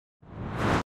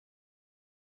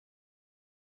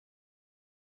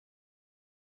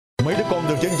Mấy đứa con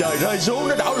từ trên trời rơi xuống,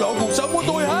 nó đảo lộn cuộc sống của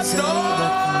tôi hết rồi.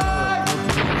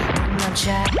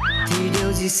 Thì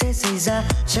điều gì sẽ xảy ra,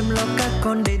 chăm lo các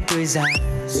con đến tuổi già,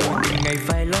 rồi ngày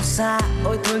phải lo xa.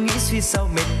 Ôi thôi nghĩ suy sao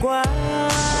mệt quá.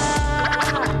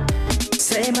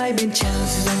 Sẽ mãi bên cha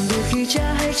rằng đôi khi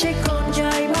cha hay trách con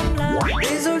trai bóng la,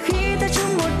 để rồi khi ta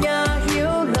chung một nhà hiểu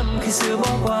lầm khi xưa bỏ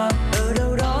qua. Ở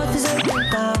đâu đó thế giới quanh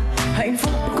ta, hạnh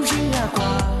phúc cũng chính là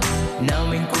quà. Nào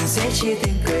mình cùng sẽ chia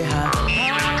tiếng cười hà.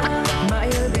 Mãi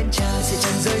ở bên cha sẽ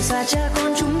chẳng rời xa cha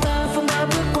con chúng ta phong ba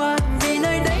bước qua. Vì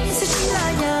nơi đây sẽ chính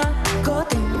là nhà, có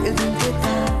tình yêu thương thiết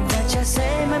tha, và cha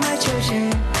sẽ mãi mãi chờ che.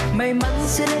 May mắn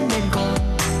sẽ đến bên con,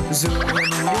 dù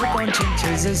là một đứa con trên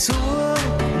trời rơi xuống,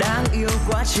 đáng yêu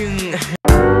quá chừng.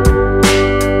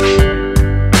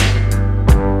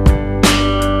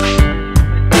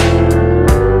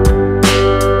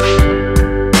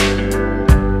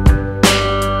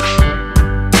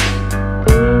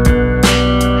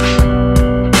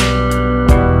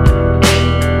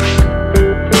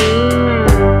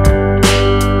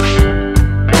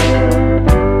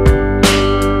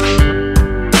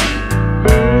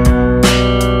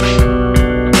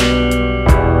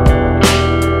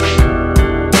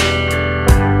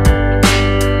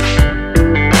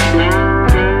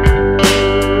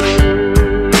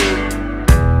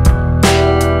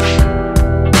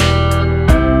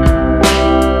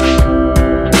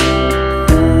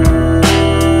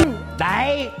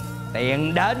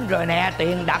 Rồi nè,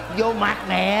 tiền đập vô mặt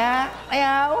nè, thấy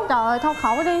không? Trời ơi, thao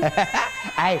khẩu đi.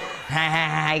 Ê,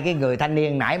 hai cái người thanh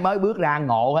niên nãy mới bước ra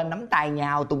ngộ hết, nắm tay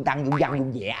nhau tung tăng vung văng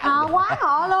vung vẽ. Quá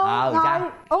ngộ luôn. Thôi sao?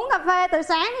 Uống cà phê từ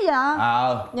sáng tới giờ.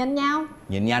 Nhìn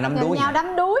nhau đắm đuối. Nhìn nhau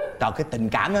đắm đuối. Trời, cái tình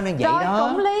cảm nó vậy rồi, đó.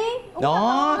 Cũng liên.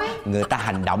 Đó, người ta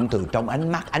hành động từ trong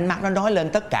ánh mắt nó nói lên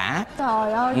tất cả.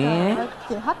 Trời ơi, trời ơi,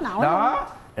 chịu hết nổi. Đó.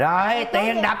 Rồi,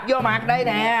 tiền đập vô mặt đây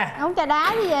nè. Uống trà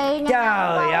đá cái gì?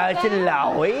 Trời ơi, xin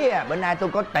lỗi, bữa nay tôi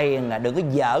có tiền à, đừng có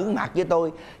giỡn mặt với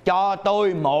tôi. Cho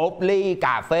tôi một ly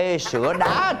cà phê sữa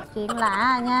đá. Chuyện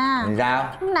lạ nha. Sao?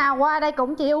 Hôm nào qua đây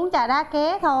cũng chỉ uống trà đá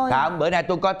ké thôi. Không, bữa nay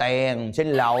tôi có tiền,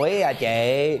 xin lỗi à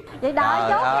chị. Vậy đợi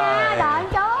chút nha, đợi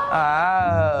chút.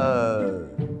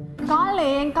 Có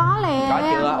liền. Có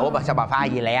chưa? Ủa sao bà pha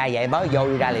gì lẹ vậy, mới vô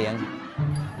đi ra liền.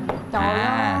 Trời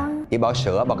ơi. Chỉ bỏ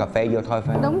sữa, bỏ cà phê vô thôi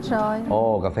phải không? Đúng rồi.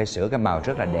 Ồ, cà phê sữa cái màu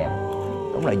rất là đẹp.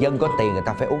 Đúng là dân có tiền người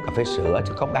ta phải uống cà phê sữa,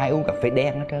 chứ không ai uống cà phê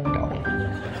đen hết trơn rồi.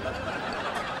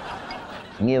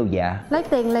 Nhiêu dạ? Lấy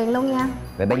tiền liền luôn nha.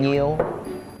 Vậy bao nhiêu?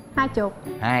 20.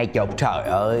 20, trời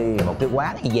ơi, một cái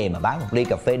quán như vậy mà bán một ly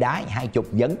cà phê đá 20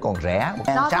 vẫn còn rẻ.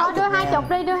 Rồi thôi đưa 20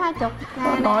 đi, đưa 20.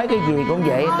 Nói cái gì cũng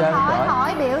vậy hết trơn.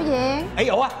 Hỏi biểu diễn. Ê,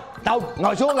 ủa Tùng,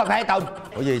 ngồi xuống cà phê Tùng.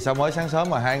 Ủa gì sao mới sáng sớm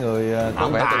mà hai người có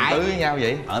vẻ tình tứ với nhau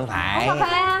vậy? Không phải. Uống cà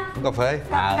phê ha? Uống cà phê.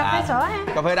 Cà phê sữa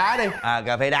ha? Cà phê đá đi.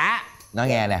 Cà phê đá. Nói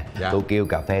nghe nè, tôi kêu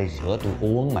cà phê sữa tôi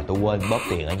uống mà tôi quên bóp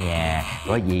tiền ở nhà.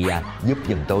 Có gì giúp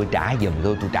giùm tôi, trả giùm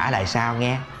tôi trả lại sau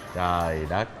nghe. Trời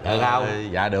đất. Được không?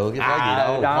 Dạ được chứ có gì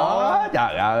đâu. Đó,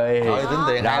 trời ơi. Thôi tính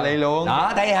tiền 2 ly luôn.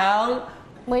 Đó, thấy không?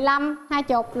 15,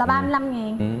 20 là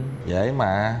 35.000. Dễ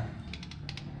mà.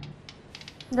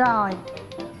 Rồi,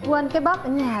 quên cái bóp ở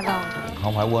nhà rồi.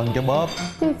 Không phải quên cái bóp.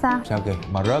 Chứ sao? Sao kìa,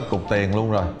 mà rớt cục tiền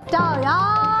luôn rồi. Trời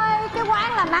ơi, cái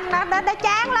quán làm ăn đã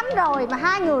chán lắm rồi. Mà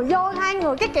hai người vô, hai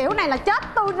người cái kiểu này là chết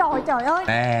tôi rồi, trời ơi.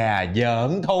 Nè,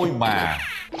 giỡn thôi mà.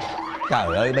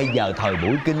 Trời ơi, bây giờ thời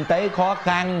buổi kinh tế khó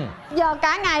khăn. Giờ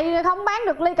cả ngày không bán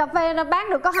được ly cà phê, nó bán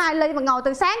được có 2 ly mà ngồi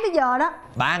từ sáng tới giờ đó.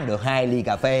 Bán được 2 ly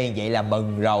cà phê vậy là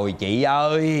mừng rồi chị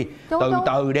ơi. Chú.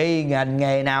 Từ đi, ngành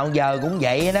nghề nào giờ cũng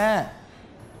vậy đó.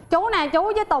 Chú nè, chú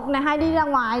với Tục nè, hay đi ra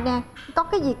ngoài nè. Có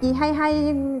cái việc gì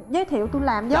hay giới thiệu tôi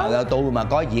làm với. Trời ơi, tôi mà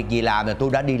có việc gì làm thì tôi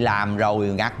đã đi làm rồi.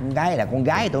 Ngặt con gái là con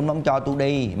gái tôi không cho tôi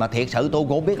đi. Mà thiệt sự tôi cũng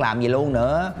không biết làm gì luôn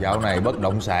nữa. Dạo này bất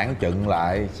động sản chựng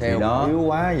lại, sale đó yếu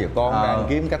quá. Giờ con đang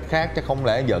kiếm cách khác, chứ không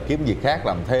lẽ giờ kiếm việc khác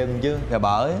làm thêm chứ. Trời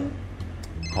bởi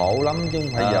khổ lắm chứ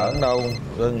không phải giỡn đâu.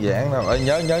 Đơn giản đâu. Ê,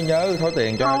 nhớ thối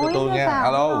tiền cho hai của tôi nha.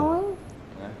 Alo.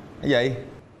 Cái gì?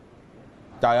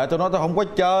 Trời ơi, tôi nói tôi không có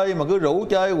chơi mà cứ rủ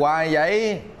chơi hoài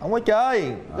vậy. Không có chơi,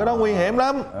 cái đó nguy hiểm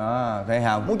lắm. Thấy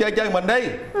không? Muốn chơi mình đi.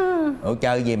 Ủa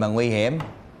chơi gì mà nguy hiểm?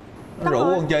 Nó rủ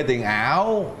con chơi tiền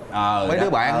ảo. Mấy đứa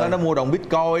bạn nó mua đồng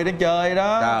bitcoin để chơi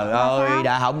đó. Trời ơi,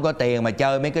 đã không có tiền mà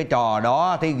chơi mấy cái trò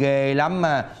đó thấy ghê lắm.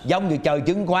 Giống như chơi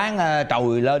chứng khoán,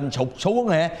 trồi lên sụt xuống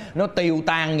hả. Nó tiêu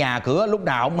tan nhà cửa lúc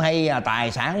nào không hay,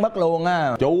 tài sản mất luôn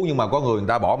á. Chú, nhưng mà có người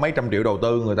ta bỏ mấy trăm triệu đầu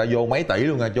tư, người ta vô mấy tỷ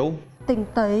luôn nha chú. Tiền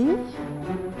tỷ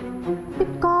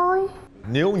bitcoin.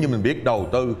 Nếu như mình biết đầu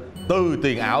tư, từ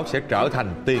tiền ảo sẽ trở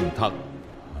thành tiền thật.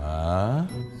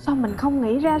 Sao mình không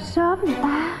nghĩ ra sớm người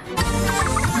ta?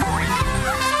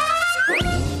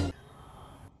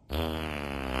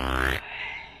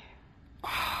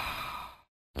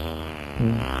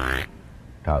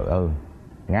 Trời ơi,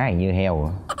 ngái như heo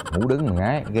à. Ngủ đứng mà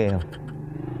ngái, ghê không?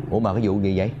 Ủa mà cái vụ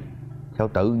gì vậy? Sao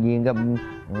tự nhiên cái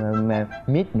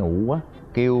mít nụ á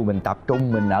kêu mình tập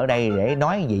trung mình ở đây để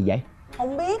nói gì vậy?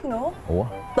 Không biết nữa. Ủa?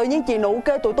 Tự nhiên chị Nụ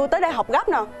kêu tụi tôi tới đây học gấp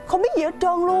nè. Không biết gì hết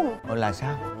trơn luôn. Ủa là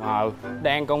sao?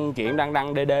 Đang công chuyện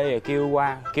đăng DD rồi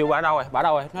kêu qua đâu rồi? Bả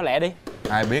đâu rồi? Nói lẹ đi.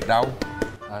 Ai biết đâu.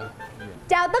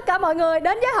 Chào tất cả mọi người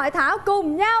đến với hội thảo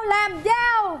cùng nhau làm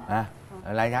dao.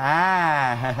 Là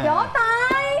Vỗ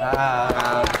tay.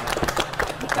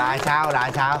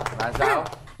 Là sao?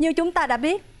 Như chúng ta đã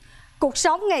biết, cuộc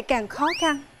sống ngày càng khó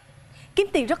khăn, kiếm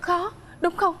tiền rất khó,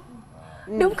 đúng không?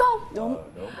 Đúng không? Đúng.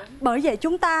 Bởi vậy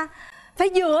chúng ta phải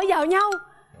dựa vào nhau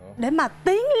để mà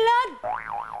tiến lên.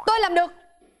 Tôi làm được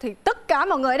thì tất cả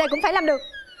mọi người ở đây cũng phải làm được.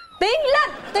 Tiến lên.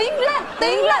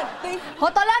 Hô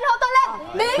to lên.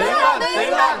 Tiến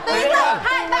lên.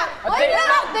 2, 3, tiến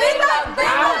lên.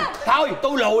 Thôi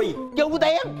tôi lùi, vô có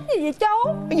tiếng. Gì vậy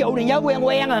chú? Cái vụ này nhớ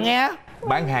quen rồi nghe.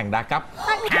 Bán hàng đa cấp.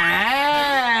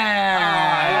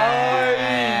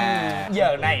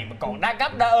 Giờ này mà còn đa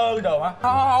cấp đa ơn đồ hả?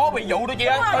 Không bị vụ đâu chị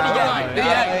ơi. Thôi đi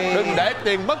về. Đừng để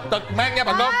tiền mất tật mang nha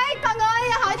bà con. Con ơi,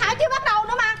 hội thảo chưa bắt đầu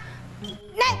nữa mà.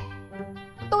 Này,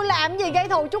 tôi làm gì gây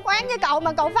thù chuốc oán với cậu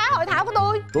mà cậu phá hội thảo của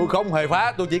tôi? Tôi không hề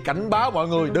phá, tôi chỉ cảnh báo mọi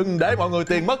người đừng để mọi người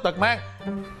tiền mất tật mang.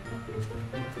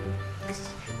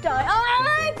 Trời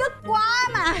ơi, tức quá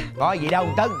mà. Có gì đâu,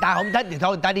 người ta không thích thì thôi,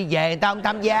 người ta đi về, người ta không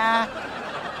tham gia.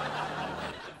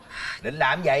 Định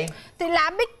làm vậy? Thì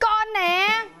làm Bitcoin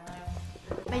nè.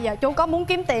 Bây giờ chú có muốn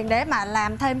kiếm tiền để mà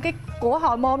làm thêm cái của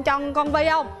hồi môn cho con Vi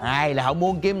không? Ai là không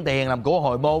muốn kiếm tiền làm của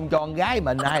hồi môn cho con gái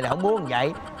mình, ai là không muốn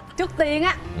vậy? Trước tiên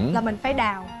á là mình phải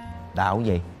đào. Đào cái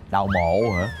gì? Đào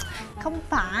mộ hả? Không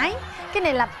phải, cái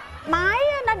này là máy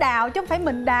nó đào chứ không phải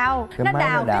mình đào. Nó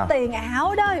đào cái tiền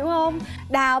ảo đó, hiểu không?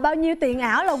 Đào bao nhiêu tiền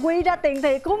ảo là quy ra tiền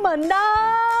thiệt của mình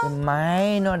đó. Cái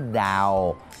máy nó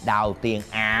đào tiền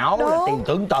ảo. Đúng. Là tiền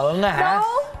tưởng tượng á hả?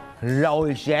 Đúng.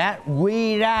 Rồi sẽ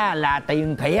quy ra là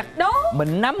tiền thiệt. Đúng.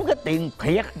 Mình nắm cái tiền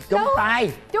thiệt trong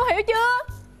tay. Chú hiểu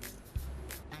chưa?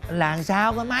 Là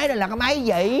sao? Cái máy đó là cái máy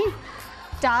gì?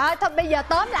 Trời ơi, thôi bây giờ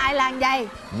tóm lại là vậy.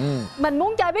 Mình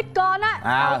muốn chơi Bitcoin á,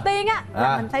 đầu tiên á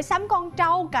là mình phải sắm con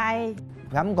trâu cày.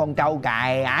 Sắm con trâu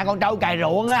cày? Con trâu cày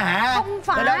ruộng á hả? Không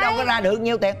phải. Cái đó đâu có ra được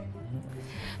nhiêu tiền.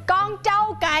 Con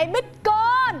trâu cày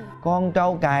Bitcoin. Con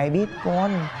trâu cày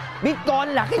Bitcoin? Bitcoin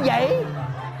là cái gì?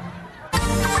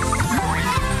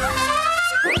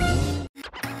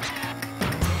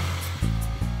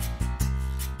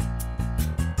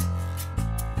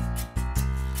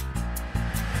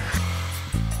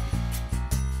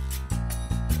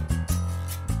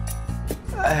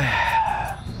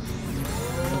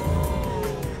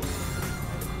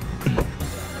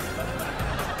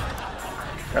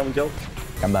 Cảm ơn chú.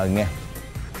 Cảm ơn nha.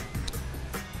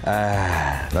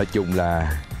 Nói chung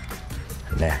là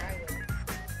nè,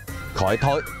 khỏi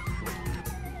thối.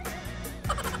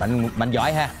 Mạnh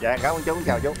giỏi ha. Dạ cảm ơn chú,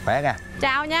 chào chú. Khỏe nha.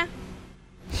 Chào nha.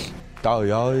 Trời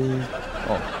ơi,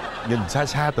 nhìn xa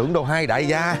xa tưởng đâu hai đại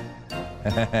gia.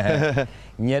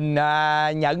 Nhìn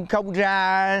nhận không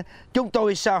ra chúng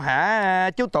tôi sao hả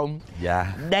chú Tùng? Dạ.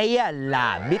 Đây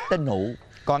là Mr. Nụ,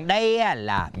 còn đây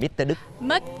là Mr. Đức.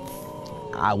 Mít.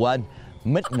 Quên,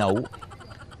 Mít Nụ,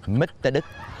 Mr. Đức.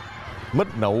 Mít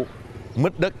Nụ,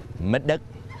 Mít Đức. Mít Đức.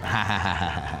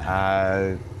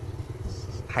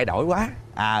 Thay đổi quá.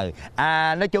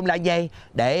 Nói chung là gì?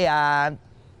 Để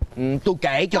tôi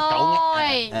kể cho cậu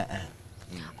nghe.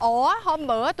 Ủa, hôm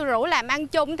bữa tôi rủ làm ăn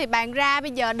chung thì bàn ra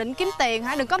bây giờ định kiếm tiền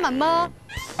hả? Đừng có mà mơ.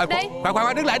 Đi.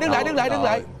 Khoan,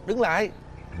 đứng lại.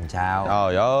 Sao?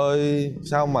 Trời ơi,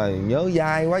 sao mà nhớ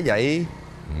dai quá vậy?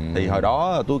 Thì hồi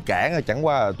đó tôi cản, chẳng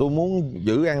qua là tôi muốn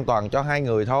giữ an toàn cho hai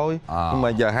người thôi. Nhưng mà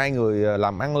giờ hai người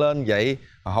làm ăn lên vậy,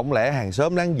 không lẽ hàng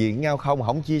xóm láng giềng nhau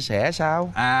không chia sẻ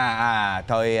sao?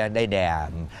 Thôi đây nè,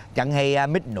 chẳng hay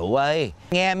Mít Nụ ơi,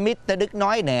 nghe Mr. Đức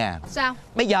nói nè. Sao?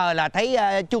 Bây giờ là thấy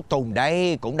chú Tùng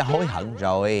đây cũng đã hối hận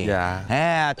rồi.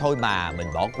 Dạ. Thôi mà mình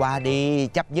bỏ qua đi,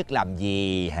 chấp nhất làm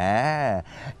gì hả?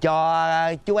 Cho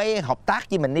chú ấy hợp tác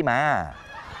với mình đi mà.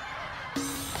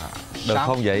 Được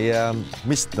không vậy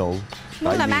Miss Nụ?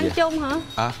 Muốn làm ăn chung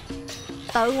hả?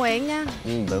 Tự nguyện nha.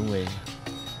 Tự nguyện.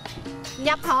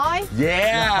 Nhập hội.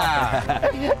 Yeah.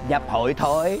 Nhập hội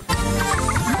thôi.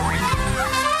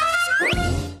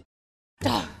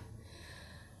 Trời.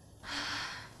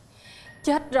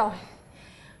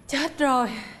 Chết rồi.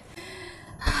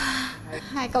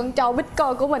 Hai con trâu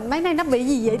Bitcoin của mình mấy nay nó bị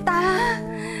gì vậy ta?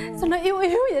 Sao nó yếu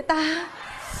vậy ta?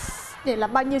 Vậy là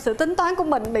bao nhiêu sự tính toán của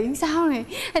mình bị sao này?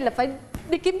 Hay là phải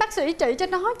đi kiếm bác sĩ trị cho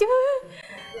nó chứ?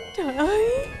 Trời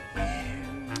ơi.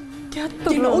 Chết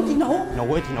tôi rồi. Chị Nụ.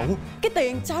 Nụ ơi, chị Nụ. Cái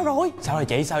tiền sao rồi? Sao rồi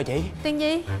chị, sao rồi chị? Tiền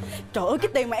gì? Trời ơi, cái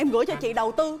tiền mà em gửi cho chị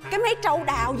đầu tư cái máy trâu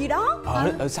đào gì đó.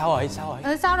 Sao rồi, sao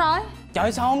rồi? Sao rồi?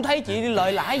 Trời, sao không thấy chị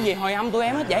lời lãi gì hồi âm tụi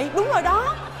em hết vậy? Đúng rồi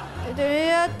đó.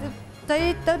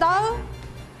 Thì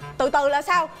từ Từ là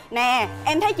sao? Nè,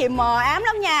 em thấy chị mờ ám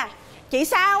lắm nha. Chị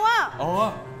sao á? Ủa?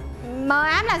 Mờ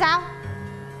ám là sao?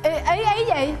 Ý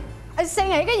gì? Suy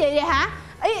nghĩ cái gì vậy hả?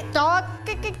 Ý, trời ơi,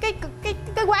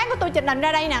 cái quán của tôi trình hình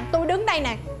ra đây nè, tôi đứng đây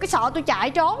nè, cái sợ tôi chạy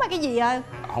trốn hay cái gì à?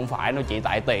 Không phải đâu chị,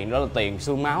 tại tiền đó là tiền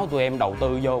xương máu tụi em đầu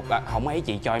tư vô. Không ấy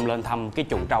chị cho em lên thăm cái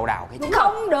chuồng trâu đào cái.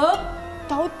 Không được.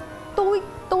 Trời ơi,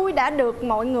 tôi đã được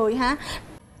mọi người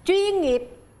chuyên nghiệp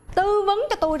tư vấn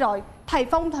cho tôi rồi. Thầy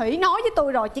phong thủy nói với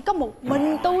tôi rồi, chỉ có một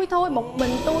mình tôi thôi, một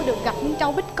mình tôi được gặp con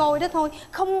trâu Bitcoin đó thôi,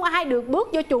 không ai được bước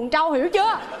vô chuồng trâu, hiểu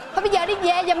chưa? Thôi bây giờ đi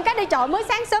về giùm cái đi, trời mới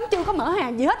sáng sớm chưa có mở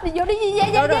hàng gì hết, đi vô đi,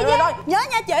 về. Rồi, nhớ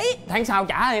nha chị. Tháng sau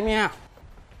trả em nha.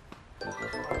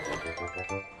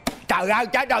 Trời ơi,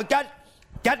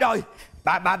 chết rồi.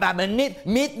 Bà mình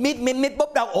mít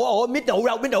búp đâu? Ủa mít nụ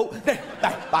đâu?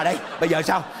 Đây, bà đây. Bây giờ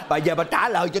sao? Bây giờ bà trả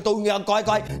lời cho tôi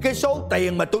coi cái số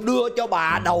tiền mà tôi đưa cho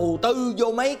bà đầu tư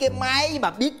vô mấy cái máy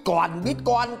mà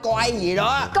Bitcoin coi gì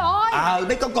đó. Coi.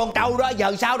 Mấy con trâu đó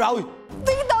giờ sao rồi?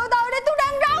 Từ đây tôi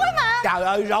đang rối mà. Trời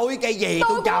ơi, rối cái gì?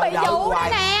 Tôi chờ đợi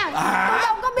hoài. Nè. Tôi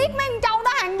đâu có biết mấy con trâu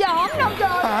đó hàng dởm đâu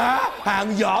trời. Hả?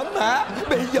 Hàng dởm hả?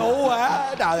 Bị dụ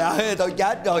hả? Trời ơi, tôi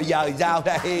chết rồi, giờ sao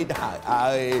đây? Trời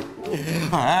ơi.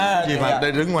 Gì mà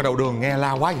đây đứng ngoài đầu đường nghe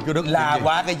la quá gì chứ Đức? La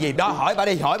quá cái gì đó, hỏi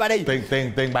bà đi.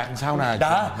 Tiền bạc sao nè?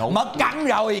 Đó, mất trắng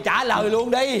rồi, trả lời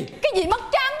luôn đi. Cái gì mất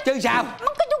trắng? Chứ sao?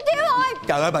 Mất có chút xíu thôi.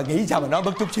 Trời ơi, bà nghĩ sao mà nói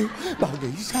mất chút xíu? Bà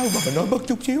nghĩ sao mà nói mất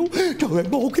chút xíu? Trời ơi,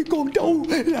 một cái con trâu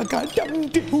là cả 100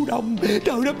 triệu đồng.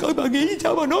 Trời đất ơi, bà nghĩ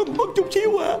sao mà nói mất chút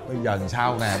xíu à? Bây giờ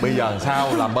làm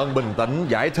sao? Làm ơn bình tĩnh,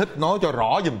 giải thích nói cho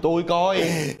rõ giùm tôi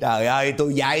coi. Trời ơi,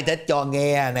 tôi giải thích cho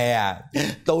nghe nè.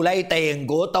 Tôi lấy tiền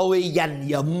của tôi dành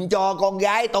dụm cho con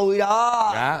gái tôi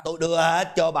đó. Dạ. Tôi đưa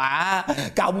hết cho bà,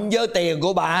 cộng với tiền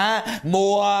của bà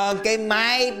mua cái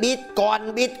máy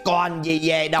Bitcoin gì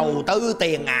về đầu tư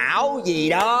tiền ảo gì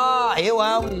đó, hiểu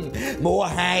không? Mua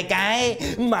 2 cái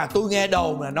mà tôi nghe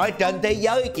đồn là nói trên thế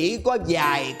giới chỉ có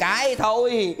vài cái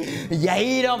thôi.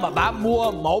 Vậy đó mà bà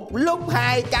mua một lúc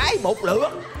 2 cái một lượt.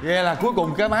 Vậy là cuối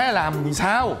cùng cái máy làm gì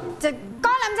sao? Có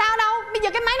làm sao đâu, bây giờ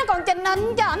cái máy nó còn trình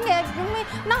hình cho ảnh kìa,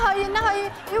 nó hơi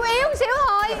yếu xíu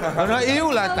thôi. Nó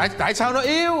yếu là tại sao nó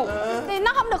yếu? Thì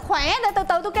nó không được khỏe, để từ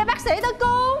từ tôi kêu bác sĩ tới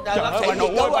cứu. Trời ơi, bà Nụ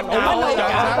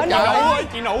ơi,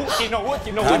 chị Nụ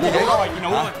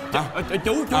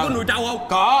chú có nuôi trâu không?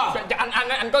 Có.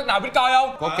 Anh có nào Bitcoin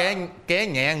không? Có ké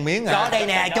nhẹ miếng hả? Có đây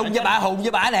nè, chung với bà, Hùng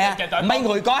với bà nè. Mấy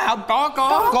người có không? Có.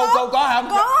 Cô có không?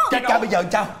 Có. Chết ca bây giờ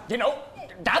sao? Chị Nụ,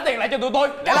 trả tiền lại cho tụi tôi.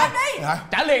 Trả đi.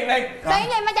 Trả liền đi. Tiền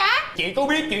gì mà trả? Chị có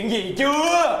biết chuyện gì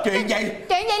chưa? Chuyện gì?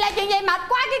 Chuyện gì là chuyện gì? Mệt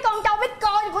quá, cái con trâu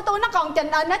Bitcoin của tôi nó còn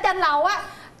trình hình ở trên lầu á.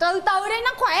 Từ từ đi,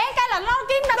 nó khỏe cái là nó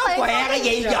kiếm ra tiền. Nó khỏe cái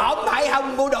gì? Dởm phải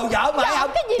không? Mua đồ dởm phải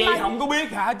không? Cái gì Chị mà... không có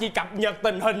biết hả? Chị cập nhật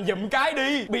tình hình giùm cái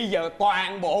đi. Bây giờ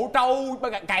toàn bộ trâu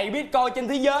cày Bitcoin trên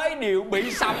thế giới đều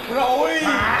bị sập rồi.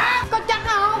 Có chắc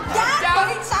không? Dạ,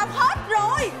 bị sập hết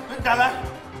rồi. Trời ơi,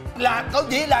 là có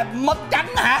gì là mất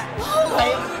trắng hả?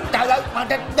 Tiền, trời ơi, mà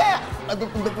trên đó.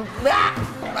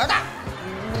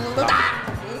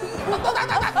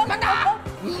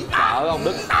 Chợ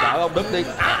ông Đức đi.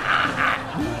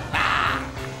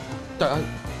 Trời ơi,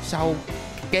 sao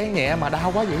ké nhẹ mà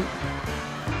đau quá vậy?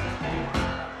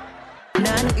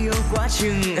 Nàng yêu quá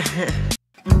chừng.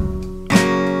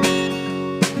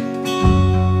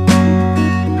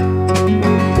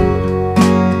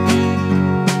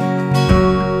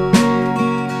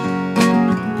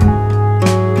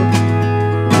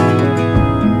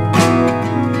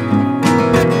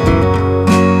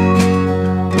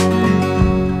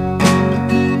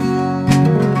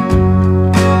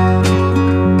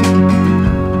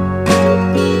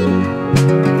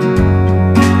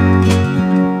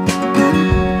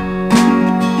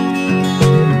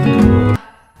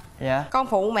 Con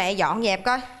phụ mẹ dọn dẹp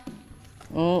coi.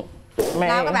 Mẹ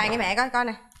Lau cái bàn cho mẹ coi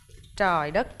nè.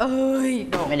 Trời đất ơi,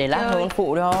 đồ mẹ để lát thôi con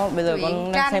phụ đó. Bây giờ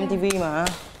con đang xem tivi mà.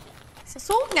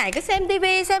 Suốt ngày cứ xem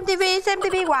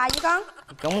tivi hoài vậy con?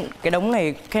 Cái đống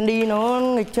này candy nó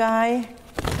nghịch trai.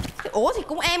 Ủa thì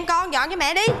cũng em con dọn cho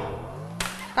mẹ đi.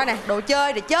 Coi nè, đồ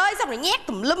chơi xong rồi nhét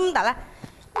tùm lum tà la.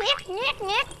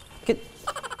 Nhét.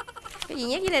 Cái gì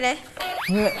nhét dưới đây đây?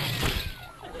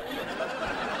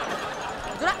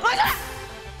 Thôi đó.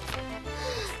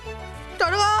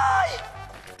 Trời đất ơi,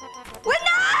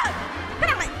 Winner, cái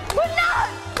thằng này, Winner.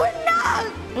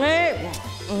 Nè.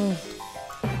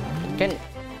 Cái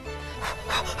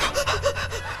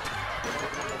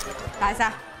Tại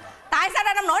sao? Tại sao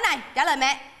ra nông nổi này? Trả lời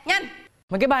mẹ, nhanh.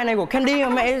 Mà cái bài này của Candy mà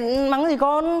mẹ mắng gì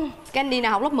con? Candy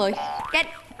nào học lớp 10?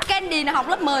 Candy nào học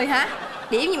lớp 10 hả?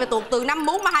 Điểm gì mà tuột từ 5,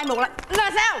 4, 3, 2, 1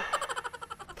 là sao?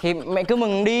 Thì mẹ cứ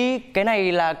mừng đi. Cái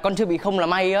này là con chưa bị không là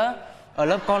may á. Ở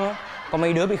lớp con có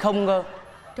mấy đứa bị không cơ.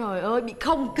 Trời ơi, bị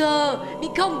không cơ. Bị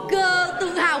không cơ, tự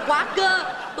hào quá cơ.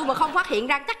 Tôi mà không phát hiện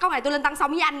ra chắc có ngày tôi lên Tăng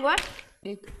Xong với anh quá.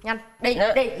 Đi, nhanh, đi,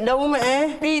 đi. Đâu mẹ?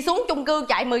 Đi xuống chung cư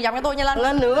chạy 10 vòng cho tôi nha lên.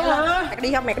 Lên nữa hả? Mẹ có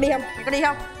đi không? Mẹ có đi không? Mẹ có đi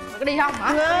không? Mẹ có đi không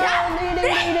hả? Đi.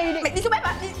 Mẹ đi xuống bếp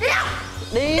hả? Đi không?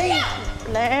 Đi.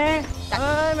 Nè.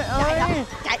 Ơi mẹ ơi.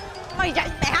 Chạy. Mày chạy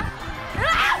mẹ hả?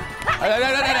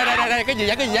 Đây, cái gì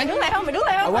vậy? Mày đứng lại không? Mày đứng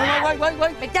lại không? Quên.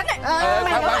 Mày tránh này.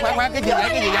 Khoan, cái gì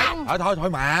vậy? Thôi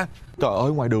mà. Trời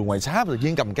ơi, ngoài đường ngoài xá tự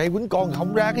nhiên cầm cây quýnh con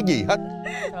không ra cái gì hết.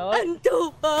 Anh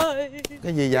Thuộc ơi.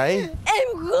 Cái gì vậy? Em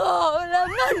khổ lắm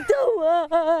anh Thuộc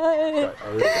ơi.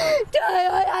 Trời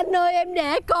ơi anh ơi, em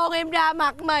đẻ con em ra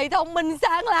mặt mày thông minh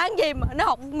sáng láng gì mà nó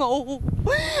không ngu.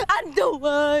 Anh Thuộc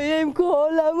ơi, em khổ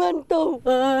lắm anh Thuộc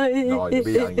ơi. Rồi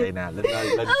bây giờ vậy nè, Linh ơi,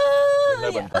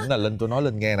 Linh bình tĩnh nè, Linh, tôi nói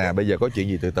Linh nghe nè, bây giờ có chuyện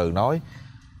gì từ từ nói.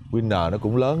 Winner nó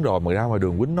cũng lớn rồi mà ra ngoài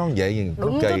đường quýnh nó như vậy nhìn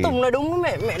đúng kỳ. cái Tùng nói đúng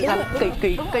mẹ làm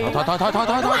kỳ.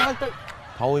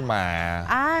 Thôi mà.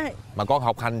 Mà con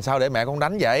học hành sao để mẹ con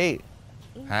đánh vậy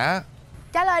hả?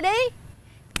 Trả lời đi.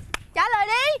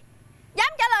 Dám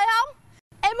trả lời không?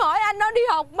 Em hỏi anh nó đi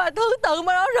học mà thứ tự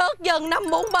mà nó rớt dần 5,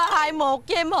 4, 3, 2, 1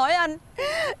 cho em hỏi anh.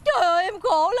 Trời ơi em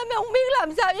khổ lắm, em không biết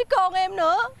làm sao với con em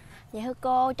nữa. Dạ thưa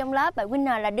cô, trong lớp bạn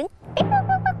Winner là đứng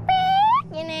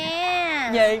vậy nè.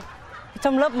 Gì?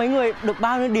 Trong lớp mấy người được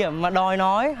bao nhiêu điểm mà đòi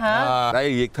nói hả? Đây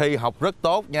việc thi học rất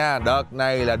tốt nha. Đợt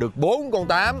này là được 4 con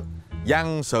 8.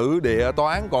 Văn, sử, địa,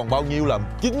 toán còn bao nhiêu là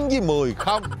 9 với 10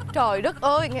 không? Trời đất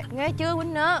ơi, nghe chưa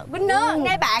Winner,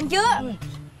 nghe bạn chưa?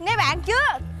 Nghe bạn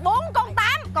chưa? 4 con 8,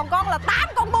 còn con là 8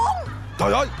 con 4.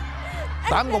 Trời ơi,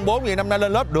 8 con 4 vậy năm nay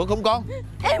lên lớp được không con?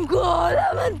 Em khổ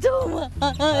lắm anh Trung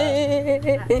ơi.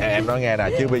 Em nói nghe nè,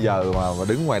 chứ bây giờ mà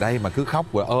đứng ngoài đây mà cứ khóc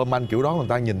rồi ôm anh kiểu đó người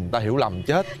ta nhìn người ta hiểu lầm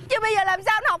chết. Chứ bây giờ làm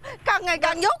sao anh học càng ngày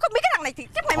càng dốt, không biết cái thằng này thì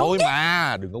chắc mày thôi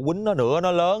mà đừng có quýnh nó nữa,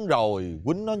 nó lớn rồi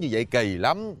quýnh nó như vậy kỳ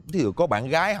lắm. Thì có bạn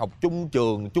gái học chung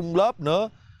trường chung lớp nữa,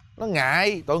 nó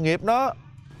ngại tội nghiệp nó.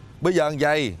 Bây giờ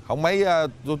vậy không mấy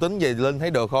tôi tính về Linh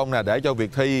thấy được không nè, để cho việc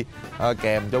thi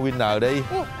kèm cho Winner đi.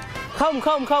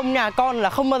 Không, nhà con là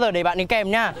không bao giờ để bạn đi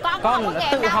kèm nha. Con là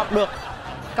tự học được.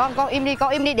 Con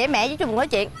im đi để mẹ với chúng nói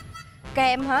chuyện.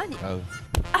 Kèm hả?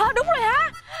 Đúng rồi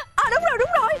hả? Đúng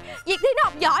rồi. Việc thi nó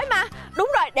học giỏi mà.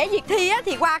 Đúng rồi, để việc thi á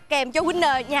thì qua kèm cho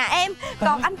Winner nhà em.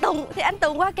 Còn anh Tùng thì anh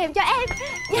Tùng qua kèm cho em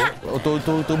nha.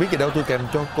 Tôi biết gì đâu, tôi kèm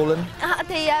cho cô Linh.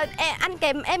 Thì anh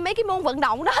kèm em mấy cái môn vận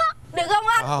động đó. Được không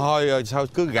anh? Thôi sao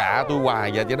cứ gạ tôi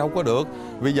hoài vậy chứ đâu có được.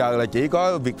 Bây giờ là chỉ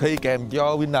có việc thi kèm cho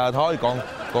Winner thôi. Còn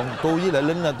tôi với lại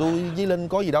Linh là tôi với Linh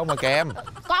có gì đâu mà kèm.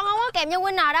 Con không có kèm cho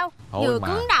Winner đâu. Thôi vừa mà.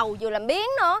 cứng đầu vừa làm biếng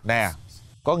nữa. Nè,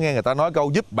 có nghe người ta nói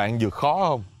câu giúp bạn vượt khó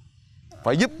không?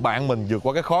 Phải giúp bạn mình vượt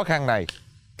qua cái khó khăn này.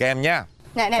 Kèm nha.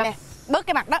 Nè, bớt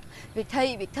cái mặt đó. Việc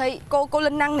thi cô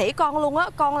Linh năn nỉ con luôn á.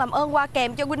 Con làm ơn qua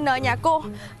kèm cho Winner nhà cô.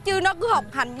 Chứ nó cứ học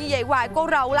hành như vậy hoài cô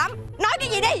rầu lắm. Nói cái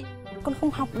gì đi. Con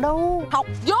không học đâu. Học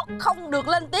dốt không được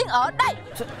lên tiếng ở đây.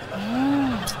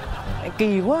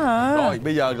 Kỳ quá hả? Rồi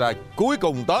bây giờ là cuối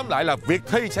cùng tóm lại là việc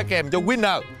thi sẽ kèm cho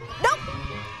Winner. Đúng.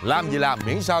 Làm gì làm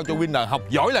miễn sao cho Winner học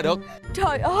giỏi là được.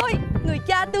 Trời ơi, người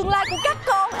cha tương lai của các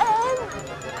con em.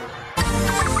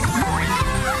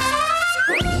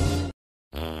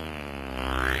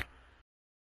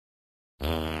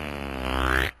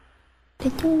 Để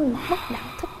chúng mình bắt đầu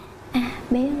thức A,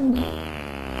 B, B.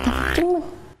 Tập chứng minh.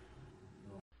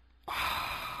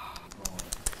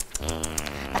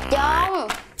 Tập Chon,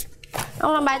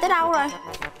 ông làm bài tới đâu rồi?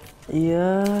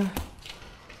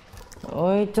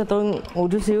 Ôi cho tôi ngủ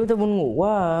chút xíu, tôi buồn ngủ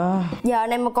quá à. Giờ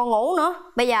này mà còn ngủ nữa.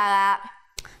 Bây giờ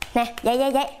nè,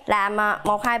 dậy làm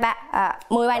 1, 2, 3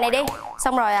 10 bài này đi.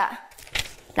 Xong rồi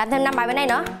làm thêm 5 bài bên đây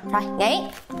nữa. Rồi nghỉ.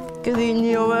 Cái gì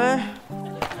nhiều vậy?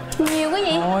 Nhiều cái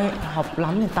gì? Ôi học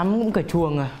lắm thì tắm cũng cả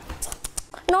chuồng à.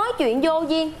 Nói chuyện vô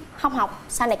duyên. Không học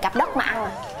sau này cặp đất mà ăn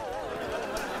à.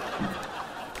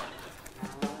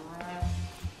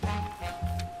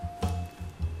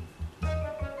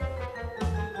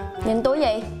 Nhìn túi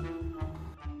gì?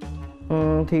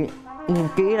 Thì nhìn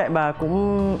kỹ lại bà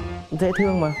cũng dễ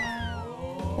thương mà.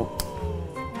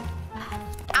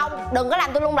 Ông đừng có làm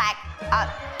tôi lung lạc.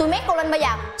 Tôi mét cô Linh bây giờ.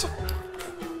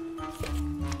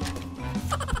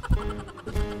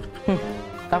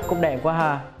 Tóc cũng đẹp quá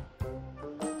ha.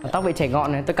 Tóc bị chảy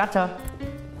ngọn này, tôi cắt cho.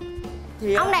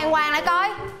 Ông đàng hoàng lại coi.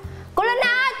 Cô Linh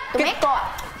ơi, tôi mét cô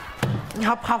à.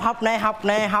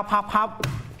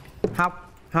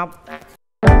 Học. Học.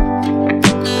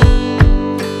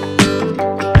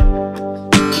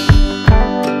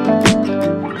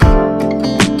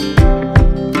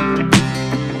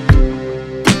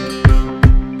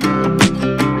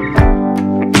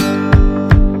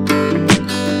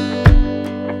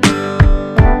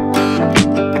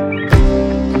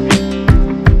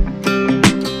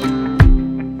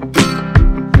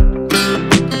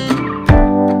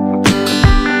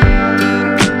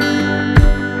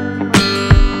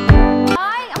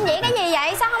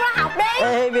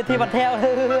 Thi bật theo.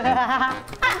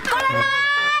 Cô Linh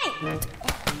ơi!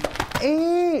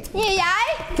 Gì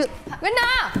vậy?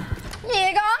 Winner! Gì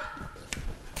vậy con?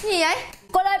 Gì vậy?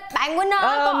 Cô Linh, bạn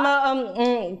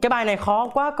Winner. Cái bài này khó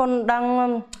quá, con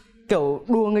đang kiểu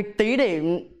đùa nghịch tí để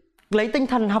lấy tinh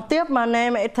thần học tiếp mà nè,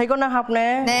 mẹ thấy con đang học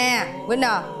nè. Nè,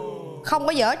 Winner, không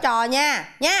có giở trò nha.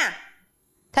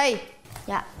 Thi.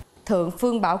 Dạ. Thượng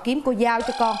Phương Bảo Kiếm cô giao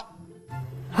cho con.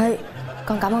 Hey,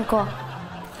 con cảm ơn cô.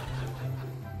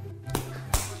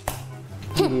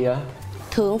 Gì vậy?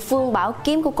 Thượng Phương Bảo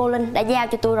Kiếm của cô Linh đã giao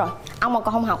cho tôi rồi. Ông mà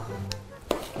còn không học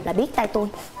là biết tay tôi.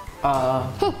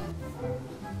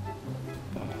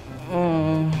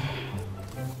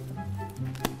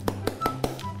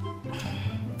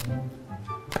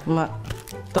 Mà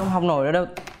tôi không học nổi nữa đâu.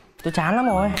 Tôi chán lắm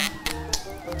rồi.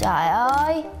 Trời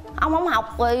ơi, ông không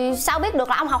học rồi sao biết được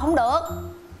là ông học không được?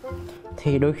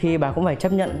 Thì đôi khi bà cũng phải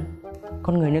chấp nhận.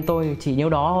 Con người như tôi chỉ nhiêu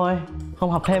đó thôi.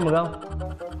 Không học thêm được đâu.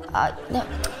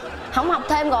 Không học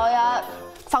thêm rồi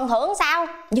phần thưởng sao?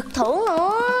 Giật thưởng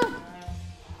nữa.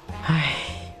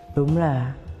 Đúng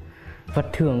là vật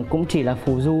thưởng cũng chỉ là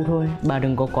phù du thôi. Bà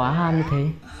đừng có quá ham như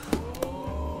thế.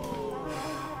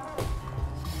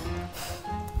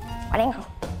 Bà đang học.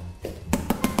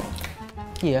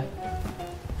 Gì vậy?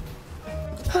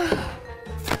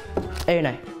 Ê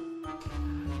này,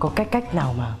 có cách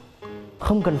nào mà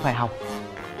không cần phải học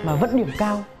mà vẫn điểm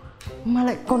cao mà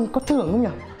lại còn có thưởng không nhỉ?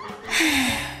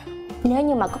 Nếu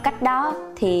như mà có cách đó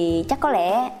thì chắc có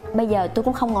lẽ bây giờ tôi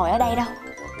cũng không ngồi ở đây đâu.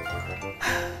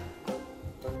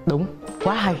 Đúng,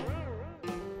 quá hay.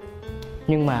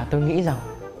 Nhưng mà tôi nghĩ rằng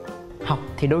học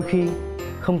thì đôi khi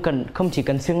không chỉ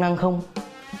cần siêng năng không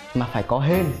mà phải có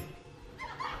hên.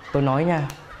 Tôi nói nha,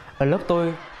 ở lớp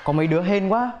tôi có mấy đứa hên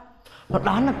quá, nó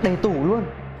đoán được đề tủ luôn.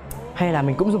 Hay là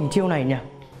mình cũng dùng chiêu này nhỉ?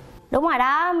 Đúng rồi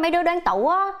đó, mấy đứa đoán tủ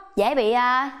á dễ bị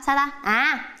sao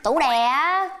ta? Tủ đè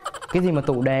á. Cái gì mà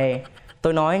tủ đè?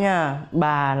 Tôi nói nha,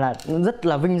 bà là rất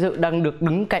là vinh dự đang được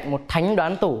đứng cạnh một thánh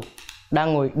đoán tủ,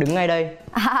 đang ngồi đứng ngay đây.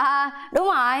 Đúng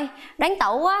rồi, đoán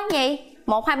tủ á gì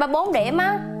 1, 2, 3, 4 điểm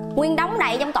á, nguyên đống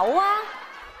đầy trong tủ á.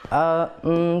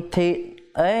 Thì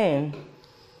ấy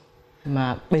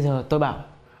mà bây giờ tôi bảo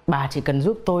bà chỉ cần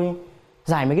giúp tôi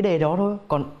giải mấy cái đề đó thôi,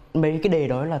 còn mấy cái đề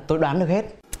đó là tôi đoán được hết.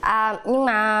 Nhưng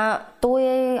mà tôi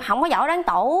không có giỏi đoán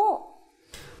tủ.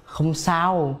 Không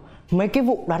sao, mấy cái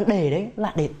vụ đoán đề đấy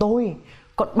là để tôi,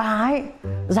 còn bà ấy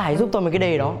giải giúp tôi mấy cái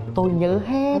đề đó tôi nhớ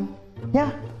hết nhá.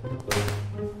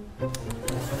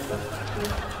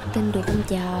 Tin được ông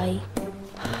trời.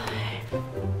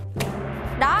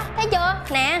 Đó, thấy chưa?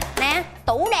 Nè,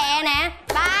 tủ đè nè,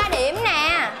 3 điểm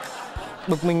nè.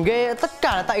 Bực mình ghê, tất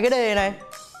cả là tại cái đề này.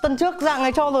 Tuần trước dạng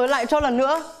này cho rồi lại cho lần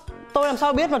nữa. Tôi làm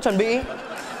sao biết mà chuẩn bị.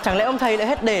 Chẳng lẽ ông thầy lại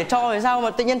hết đề cho rồi sao mà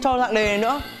tự nhiên cho dạng đề này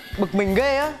nữa. Bực mình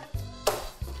ghê á.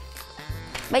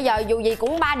 Bây giờ dù gì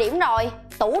cũng 3 điểm rồi,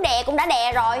 tủ đè cũng đã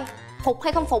đè rồi. Phục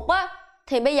hay không phục á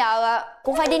thì bây giờ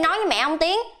cũng phải đi nói với mẹ ông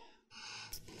Tiến.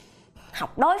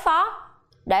 Học đối phó.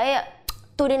 Để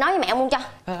tôi đi nói với mẹ ông luôn cho.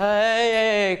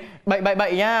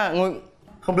 Bậy nha. Ngồi...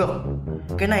 Không được.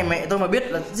 Cái này mẹ tôi mà biết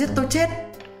là giết tôi chết.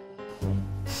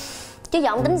 Chứ giờ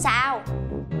ông tính sao?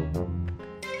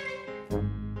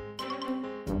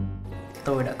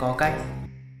 Tôi đã có cách.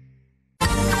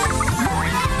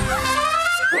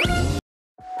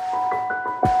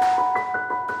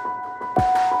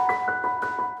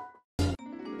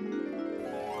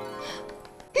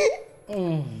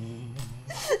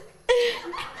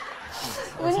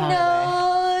 Vinh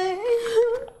ơi,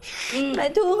 mẹ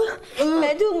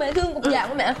thương cục vàng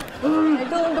của mẹ. Mẹ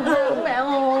thương cục vàng của mẹ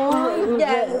ơi.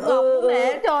 Vàng cục ngọc của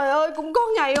mẹ. Trời ơi, cũng có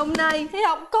ngày hôm nay. Thấy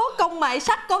không? Có công mài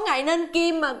sắt, có ngày nên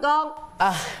kim mà con.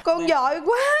 Con giỏi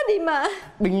quá đi mà.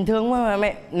 Bình thường mà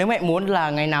mẹ. Nếu mẹ muốn là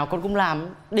ngày nào con cũng làm,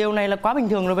 điều này là quá bình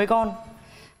thường rồi với con.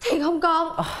 Thiệt không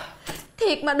con?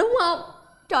 Thiệt mà đúng không?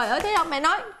 Trời ơi, thấy không? Mẹ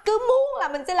nói cứ muốn là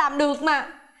mình sẽ làm được mà.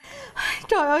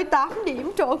 Trời ơi, 8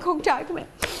 điểm. Trời ơi, con trai của mẹ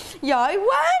giỏi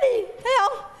quá đi. Thấy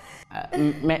không?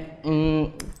 Mẹ,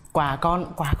 quà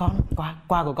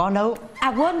của con đâu?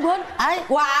 Quên ấy,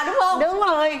 quà đúng không? Đúng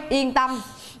rồi. Yên tâm,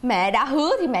 Mẹ đã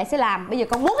hứa thì mẹ sẽ làm. Bây giờ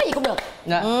con muốn cái gì cũng được.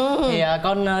 Dạ. Thì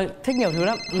con thích nhiều thứ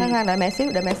lắm. Khoan, đợi mẹ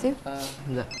xíu,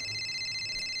 Dạ.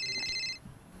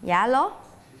 Dạ alo.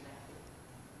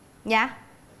 Dạ.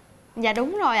 Dạ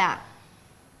đúng rồi ạ.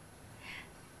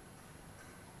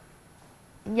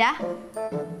 Dạ.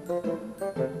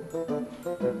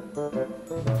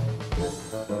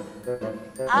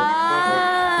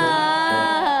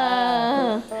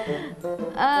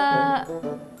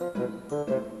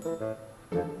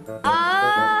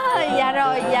 Dạ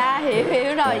rồi, dạ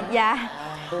hiểu rồi, dạ.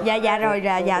 Dạ rồi,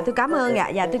 dạ tôi cảm ơn,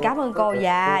 dạ tôi cảm ơn cô,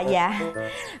 dạ.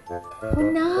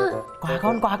 Huynh ơi.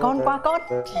 Quà con.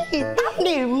 8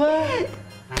 điểm.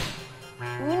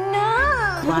 Huynh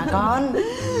ơi. Quà con.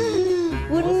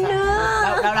 Huynh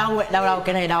ơi. Đau,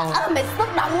 cái này đau. Mẹ xúc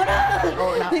động quá đó.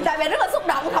 Hiện tại mẹ rất là xúc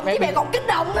động, thậm chí mẹ còn kích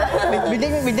động.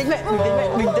 Bình tĩnh mẹ.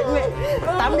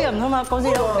 8 điểm thôi mà, có gì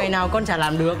đâu. Ngày nào con chả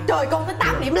làm được. Trời, con tới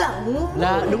 8 điểm lận.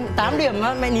 Là đúng 8 điểm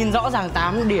á, mẹ nhìn rõ ràng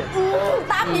 8 điểm.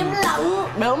 8 điểm lận.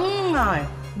 Đúng rồi.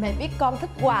 Mẹ biết con thích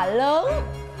quà lớn.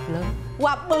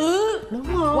 Quà bự.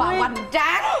 Đúng rồi. Quà hoành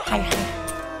tráng. Hay.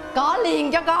 Có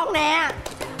liền cho con nè.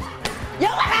 Dứt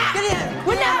lại ra. Cái gì?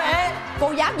 Huynh ơi,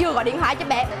 cô dám vừa gọi điện thoại cho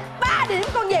mẹ 3 điểm,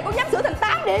 con về con nhắm sửa thành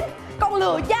 8 điểm. Con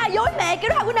lừa cha dối mẹ kiểu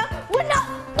đó hả Huynh ơi?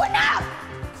 Huynh ơi.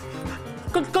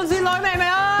 Con xin lỗi mẹ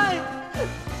ơi.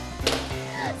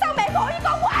 Sao mẹ khổ với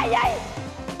con hoài vậy?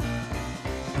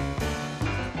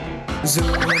 Dù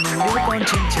là một đứa con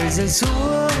trên trời rơi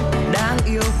xuống, đáng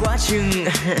yêu quá chừng.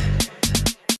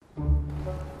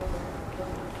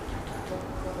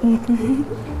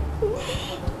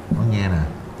 Nói nghe nè.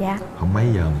 Dạ. Không mấy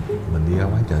giờ mình đi ra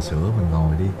quán trà sữa mình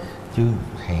ngồi đi, chứ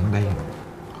hẹn đây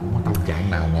không có tâm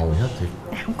trạng nào ngồi hết thì.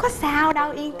 Không có sao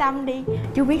đâu, yên tâm đi.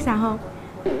 Chú biết sao không?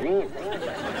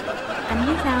 Anh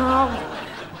biết sao không?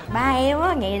 Ba em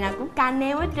á, ngày nào cũng canh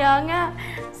em hết trơn á.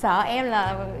 Sợ em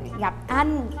là gặp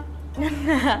anh nên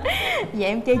là vậy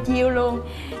em chơi chiêu luôn.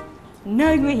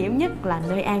 Nơi nguy hiểm nhất là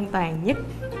nơi an toàn nhất.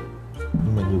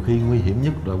 Nhưng mà nhiều khi nguy hiểm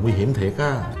nhất là nguy hiểm thiệt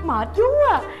á. Mệt chú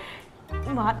à.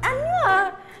 Mệt anh quá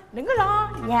à. Đừng có lo,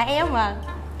 nhà em mà.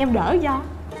 Em đỡ cho.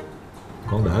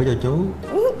 Con đỡ cho chú.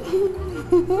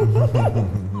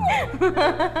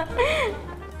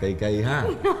 Cây ha.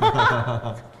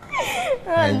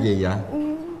 Này gì vậy?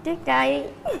 Trái cây.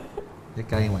 Trái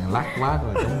cây mà lắc quá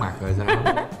rồi chóng mặt rồi sao?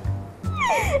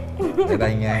 Để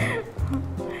đây nha.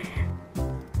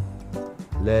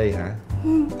 Lê hả?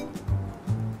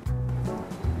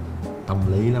 Tâm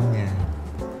lý lắm nha.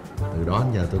 Từ đó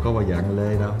đến giờ tôi có bao giờ ăn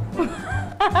lê đâu.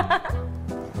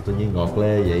 Tự nhiên ngọt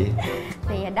lê vậy.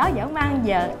 Thì đó giờ không ăn,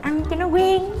 giờ ăn cho nó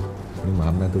quen. Nhưng mà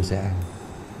hôm nay tôi sẽ ăn.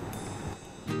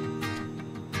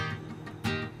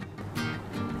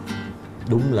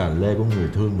 Đúng là lê của người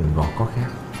thương mình ngọt có khác.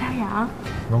 Sao vậy?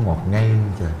 Nó ngọt ngay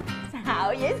trời.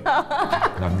 Xạo dễ sợ.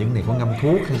 Làm những này có ngâm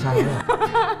thuốc hay sao đó.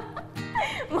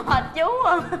 Mệt chú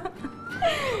à.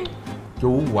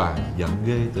 Chú Hoàng giận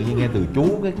ghê. Tự nhiên nghe từ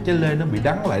chú cái trái lê nó bị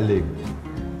đắng lại liền.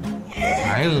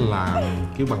 Phải làm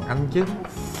kêu bằng anh chứ.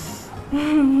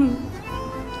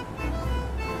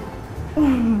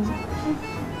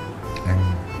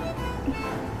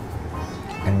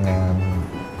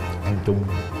 Ăn chung.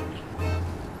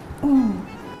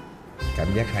 Cảm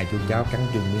giác hai chú cháu cắn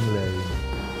chung miếng lê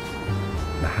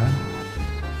đã lắm.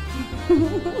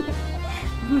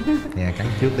 Nè, cắn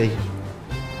trước đi.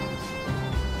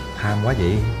 Tham quá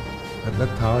vậy. Ít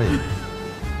thôi.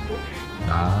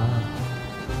 Đó.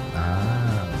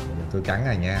 Tôi cắn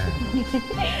rồi nha.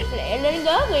 Lẹ lên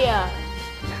gớt kìa.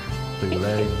 Từ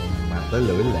lê mà tới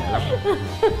lưỡi lẹ lắm.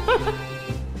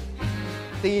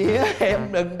 Tía em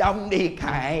đừng đông đi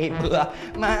cài bừa,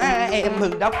 má em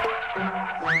đừng đông.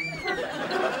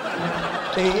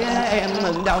 Tía em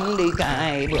đừng đông đi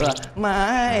cài bừa,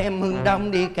 má em đừng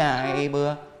đông đi cài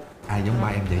bừa. Ai giống ba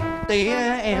em vậy? Tía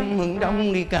em đừng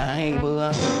đông đi cài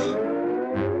bừa.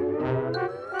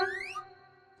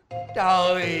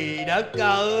 Trời đất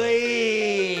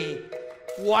ơi,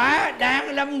 quá đáng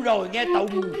lắm rồi nghe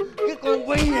Tùng. Cái con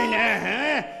Vi này nè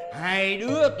hả? Hai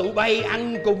đứa tụi bay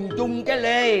ăn cùng chung cái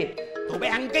lê. Tụi bay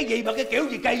ăn cái gì mà cái kiểu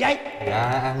gì kỳ vậy?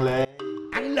 Dạ ăn lê.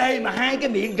 Ăn lê mà hai cái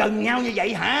miệng gần nhau như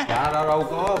vậy hả? Dạ đâu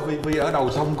có. Vi ở đầu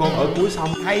sông, con ở cuối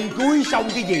sông. Hay cuối sông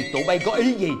cái gì? Tụi bay có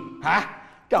ý gì hả?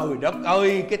 Trời đất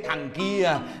ơi, cái thằng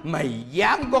kia mày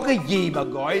dám có cái gì mà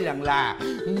gọi là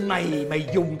mày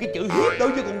dùng cái chữ hiếp đối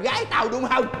với con gái tao đúng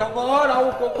không? Đâu có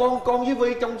đâu, con với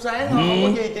Vi trong sáng không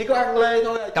có gì, chỉ có ăn lê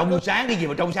thôi. Trong sáng cái gì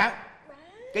mà trong sáng?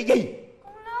 Cái gì?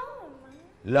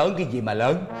 Lớn cái gì mà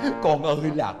lớn? Con ơi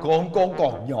là con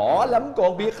còn nhỏ lắm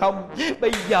con biết không?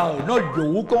 Bây giờ nó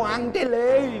dụ con ăn cái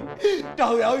lê.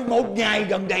 Trời ơi, một ngày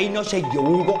gần đây nó sẽ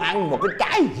dụ con ăn một cái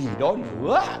trái gì đó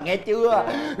nữa, nghe chưa?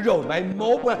 Rồi mai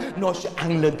mốt nó sẽ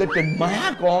ăn lên tới trên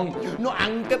má con. Nó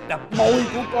ăn cái đập môi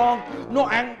của con. Nó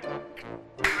ăn...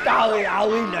 Trời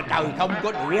ơi là trời không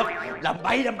có được. Làm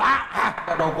bậy làm bạ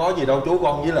à. Đâu có gì đâu chú,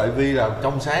 con với lại Vi là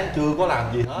trong sáng chưa có làm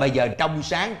gì hết. Bây giờ trong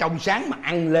sáng mà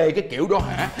ăn lê cái kiểu đó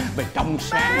hả? Mày trong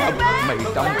sáng không? Mày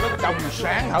trong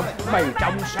sáng không? Mày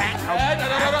trong sáng không?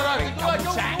 Mày trong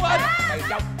sáng không? Mày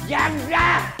trong... Giang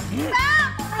ra!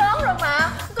 Con lớn rồi mà.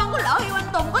 Con có lỡ yêu anh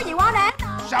Tùng có gì quá đáng.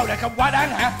 Sao lại không quá đáng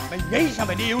hả? Mày nghĩ sao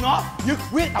mày đi yêu nó? Nhất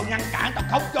quyết tao ngăn cản, tao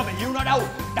không cho mày yêu nó đâu.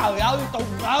 Trời ơi Tùng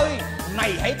ơi,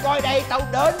 mày hãy coi đây, tao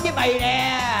đến với mày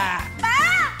nè.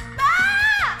 Ba!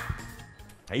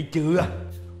 Thấy chưa?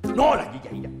 Nó là như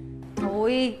vậy đó.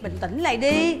 Thôi bình tĩnh lại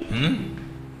đi.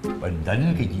 Bình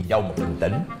tĩnh cái gì đâu mà bình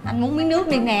tĩnh. Anh muốn miếng nước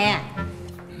đi nè.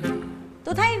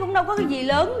 Tôi thấy cũng đâu có cái gì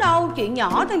lớn đâu, chuyện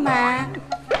nhỏ thôi mà.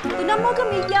 Tụi nó mới có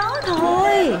mi gió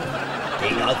thôi. Chị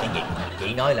nói cái gì?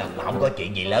 Chị nói là không có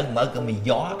chuyện gì lớn, mới có mi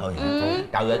gió thôi.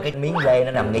 Trời ơi, cái miếng lê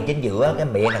nó nằm ngay chính giữa, cái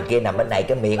miệng thằng kia nằm bên này,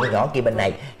 cái miệng của nhỏ kia bên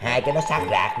này, hai cái nó sát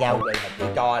rạc nhau vậy mà chị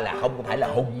cho là không phải là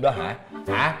hung đó hả?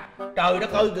 Hả? Trời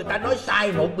đất ơi, người ta nói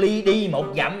sai một ly đi một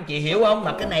dặm, chị hiểu không?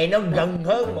 Mà cái này nó gần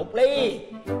hơn một ly.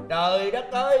 Trời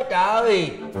đất ơi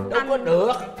trời, đâu có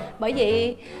được. Bởi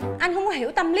vì anh không có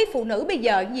hiểu tâm lý phụ nữ bây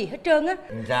giờ gì hết trơn á.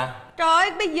 Sao? Trời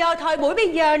ơi, bây giờ thời buổi bây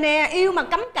giờ nè, yêu mà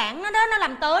cấm cản nó đó, nó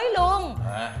làm tới luôn.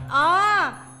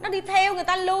 Nó đi theo người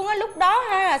ta luôn á, lúc đó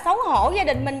ha là xấu hổ gia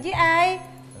đình mình chứ ai.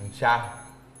 Sao?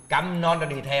 Cấm nó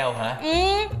đi theo hả?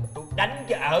 Tôi đánh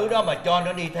cho ở đó mà cho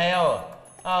nó đi theo.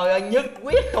 Nhất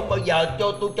quyết không bao giờ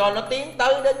tôi cho nó tiến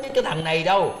tới đến với cái thằng này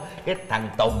đâu. Cái thằng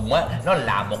Tùng á, nó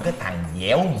là một cái thằng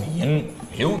dẻo miệng,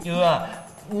 hiểu chưa?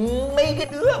 Mấy cái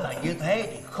đứa mà như thế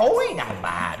thì khối đàn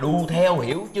bà đu theo,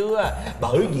 hiểu chưa?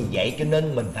 Bởi vì vậy cho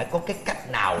nên mình phải có cái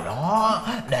cách nào đó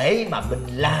để mà mình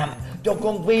làm cho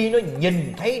con Vi nó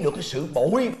nhìn thấy được cái sự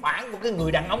bội phản của cái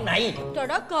người đàn ông này. Trời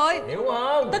đất ơi, hiểu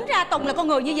không? Tính ra Tùng là con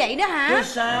người như vậy đó hả? Chứ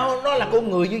sao, nó là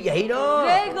con người như vậy đó.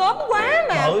 Ghê gớm quá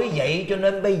mà. Bởi vậy cho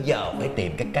nên bây giờ phải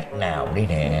tìm cái cách nào đi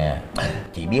nè.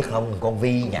 Chị biết không, con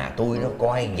Vi nhà tôi nó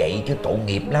coi vậy chứ tội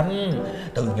nghiệp lắm.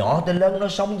 Từ nhỏ tới lớn nó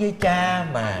sống với cha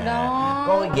mà đó.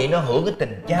 Coi vậy nó hưởng cái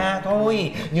tình cha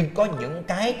thôi. Nhưng có những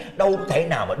cái đâu có thể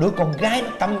nào mà đứa con gái nó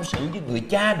tâm sự với người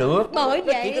cha được. Bởi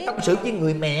vậy nó chỉ có tâm sự với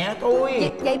người mẹ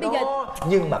thôi. Vậy bây giờ...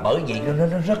 Nhưng mà bởi vậy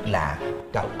nó rất là...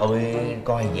 Trời ơi,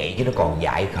 coi vậy chứ nó còn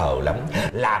dại khờ lắm.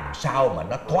 Làm sao mà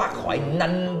nó thoát khỏi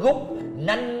nanh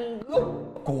gút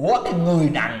của cái người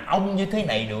đàn ông như thế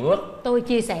này được. Tôi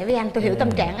chia sẻ với anh, tôi hiểu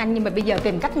tâm trạng anh. Nhưng mà bây giờ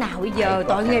tìm cách nào bây giờ?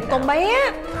 Tội nghiệp con bé.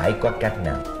 Phải có cách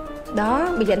nào. Đó,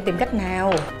 bây giờ anh tìm cách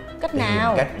nào? Cách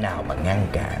nào? Cách nào mà ngăn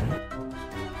cản.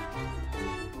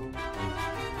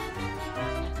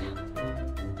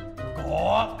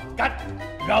 Có cách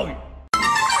rồi.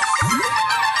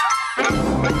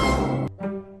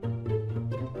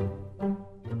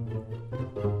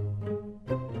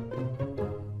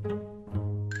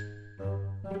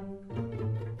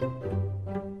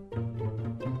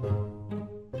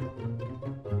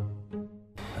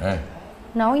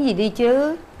 Nói gì đi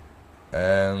chứ.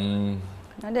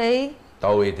 Nói đi.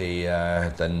 Tôi thì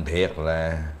tình thiệt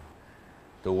là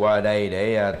tôi qua đây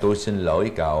để tôi xin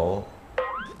lỗi cậu.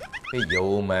 Cái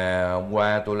vụ mà hôm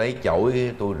qua tôi lấy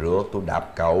chổi tôi rượt tôi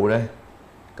đập cậu đó,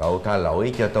 cậu tha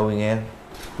lỗi cho tôi nghe.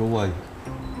 Chú ơi,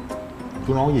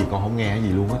 chú nói gì con không nghe cái gì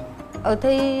luôn á.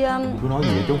 Thì chú nói gì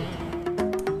vậy chú?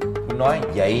 Tôi nói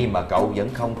vậy mà cậu vẫn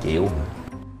không chịu.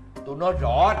 Tôi nói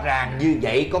rõ ràng như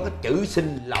vậy, có cái chữ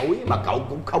xin lỗi mà cậu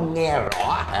cũng không nghe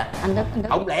rõ hả? Anh Đức.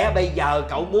 Không lẽ bây giờ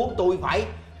cậu muốn tôi phải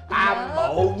tam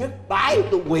bộ nhất bái,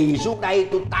 tôi quỳ xuống đây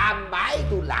tôi tam bái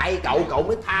tôi lại cậu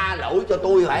mới tha lỗi cho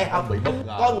tôi phải không? Bị bất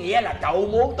ngờ. Có nghĩa là cậu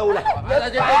muốn tôi là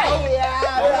nhất bái.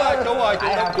 Chú ơi,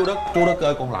 chú Đức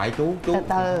ơi, con lại chú. Từ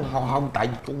từ. Không, tại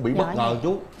con bị bất ngờ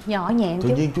chú. Nhỏ nhẹ tự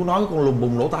nhiên chú nói con lùng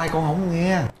bùng lỗ tai con không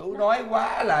nghe. Tôi nói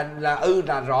quá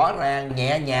là rõ ràng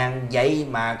nhẹ nhàng vậy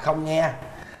mà không nghe.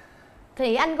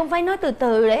 Thì anh cũng phải nói từ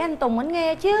từ để anh Tùng anh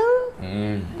nghe chứ.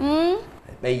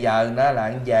 Bây giờ nó là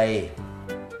cái gì?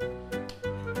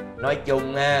 Nói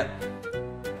chung á,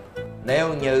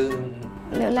 nếu như...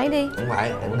 Lấy đi. Không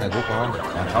phải, cái này của con.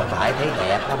 Không phải, thấy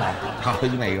đẹp đó mà. Thôi cái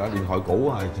này gọi điện thoại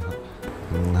cũ rồi.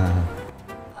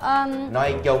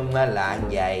 Nói chung là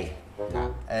vậy.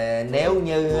 Nếu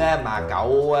như mà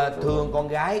cậu thương con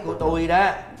gái của tôi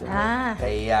đó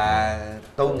thì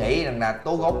tôi nghĩ rằng là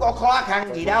tôi không có khó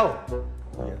khăn gì đâu.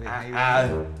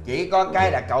 Chỉ có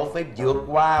cái là cậu phải vượt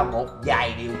qua một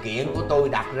vài điều kiện của tôi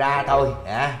đặt ra thôi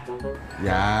hả?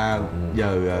 Dạ,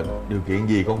 giờ điều kiện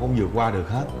gì con cũng vượt qua được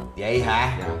hết. Vậy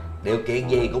hả? Dạ. Điều kiện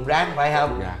gì cũng ráng phải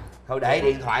không? Dạ. Thôi để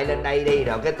điện thoại lên đây đi,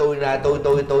 rồi cái tôi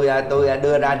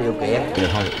đưa ra điều kiện. Dạ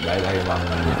thôi, để đây mà.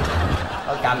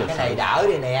 Thôi cầm cái này đỡ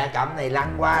đi nè, cầm này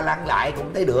lăn qua lăn lại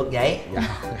cũng thấy được vậy. Dạ.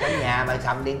 Cái nhà mà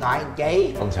cầm điện thoại làm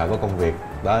chi? Con sợ có công việc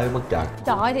tới mất trật.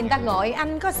 Trời ơi, thì người ta gọi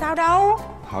anh có sao đâu.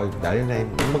 Thôi để đến đây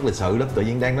mất lịch sự lắm, tự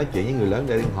nhiên đang nói chuyện với người lớn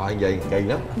để điện thoại vậy kỳ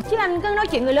lắm. Chứ anh cứ nói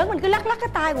chuyện người lớn mình cứ lắc cái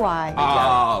tai hoài.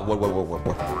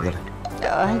 Quên.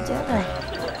 Trời ơi, chết rồi.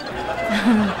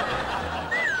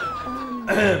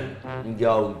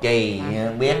 Vô chi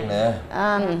không biết nữa.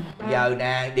 Giờ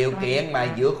nè, điều kiện mà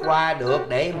vượt qua được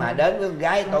để mà đến với con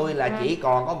gái tôi là chỉ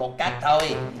còn có một cách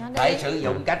thôi. Phải sử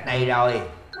dụng cách này rồi.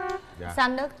 Dạ. Sao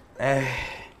anh Đức?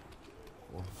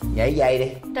 Nhảy dây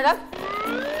đi. Trời đất.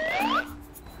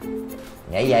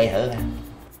 Nhảy dây thử.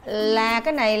 Là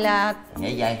cái này là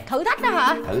nhảy dây. Thử thách đó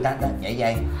hả? Thử thách đó, nhảy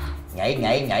dây.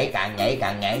 Nhảy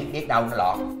càng nhảy biết đâu nó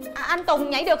lọt. Anh Tùng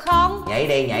nhảy được không? Nhảy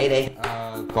đi.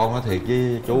 Con nói thiệt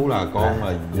với chú là con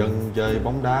là dân chơi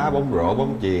bóng đá, bóng rổ,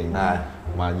 bóng chuyền.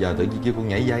 Mà giờ tự nhiên kêu con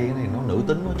nhảy dây cái này nó nữ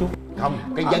tính quá chú. Không,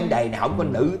 cái vấn đề này không có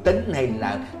nữ tính hay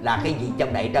là cái gì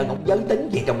trong này trơn, không giới tính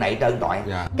gì trong này trơn toàn.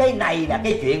 Dạ. Cái này là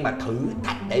cái chuyện mà thử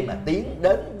thách để mà tiến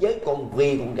đến với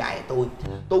con gái tôi.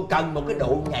 Tôi cần một cái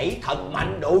độ nhảy thật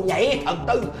mạnh, độ nhảy thật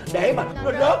tư để mà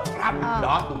nó rớt rầm.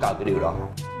 Đó, tôi cần cái điều đó.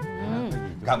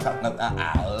 Không,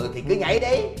 thì cứ nhảy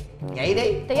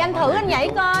đi. Thì anh thử anh nhảy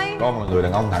coi. Con là người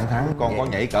đàn ông thẳng thắn, con có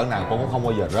nhảy cỡ nào con cũng không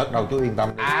bao giờ rớt đâu, chú yên tâm.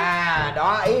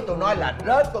 Đó, ý tôi nói là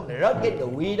rớt con này, rớt cái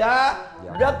đùi đó.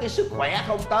 Rớt cái sức khỏe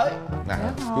không tới. Nè,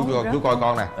 chú coi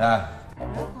con nè.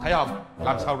 Thấy không?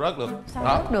 Làm sao rớt được? Sao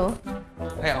rớt được?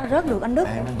 Thấy không? Sao rớt được anh Đức?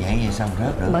 Nó nhảy vậy sao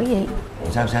rớt được? Bởi vậy.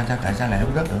 Sao tại sao lại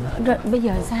không rớt được? Bây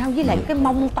giờ sao? Với lại cái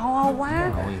mông to quá.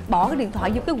 Bỏ cái điện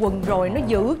thoại vô cái quần rồi nó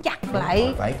giữ chặt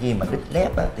lại. Phải chi mà đít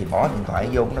lép á thì bỏ điện thoại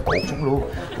vô nó tụt xuống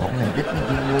luôn. Còn này đít nó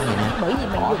viên luôn vậy nè. Bởi vì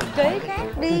mình dùng kế khác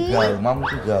đi. Gờ mông.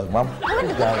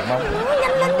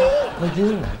 Nhanh lên đi. Nó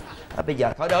dướng nè. Bây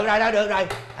giờ thôi được rồi.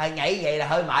 Nhảy vậy là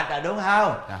hơi mệt rồi đúng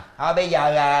không? Thôi bây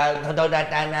giờ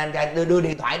tôi đưa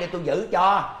điện thoại để tôi giữ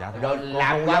cho. Rồi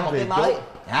làm qua một cái mới.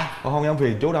 Hả? Con không dám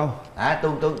phiền chú đâu.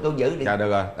 Tôi giữ đi. Dạ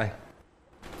được rồi, đây.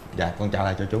 Dạ con trả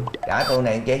lại cho chú. Trả tôi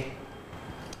này chi?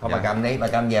 Thôi bà cầm đi, bà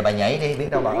cầm về bà nhảy đi,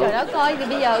 biết đâu bà. Trời đất ơi, thì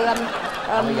bây giờ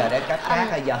bây giờ để cách khác,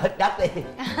 bây giờ hít đất đi.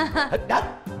 Hít đất,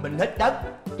 mình hít đất.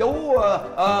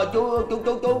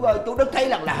 Chú Đức thấy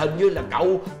là hình như là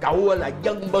cậu là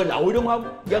dân bơi lội đúng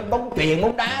không? Dân bóng chuyền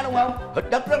bóng đá đúng không? Hít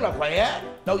đất rất là khỏe.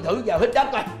 Tôi thử giờ hít đất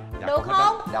coi. Được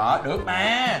không? Đó, được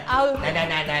mà.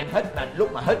 Này, hít mà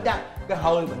lúc mà hít á, cái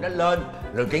hơi mình nó lên,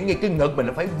 rồi cái ngực mình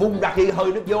nó phải vung ra khi hơi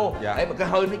nó vô. Để mà cái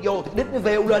hơi nó vô thì đít nó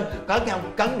veo lên.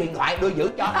 Cấn điện thoại đưa giữ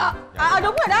cho.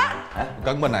 Đúng rồi đó.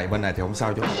 Cấn bên này thì không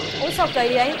sao chú. Ủa sao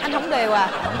kỳ vậy? Anh không đều à?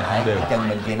 Không đều. Chân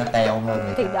mình kia nó teo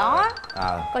hơn. Thì đó.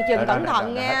 Coi chừng cẩn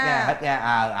thận nha. Hít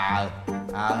nha.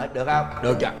 Hít được không?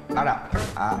 Được chưa? Bắt đầu.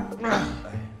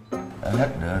 Hít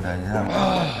được rồi sao?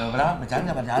 Rồi đó, mình sẵn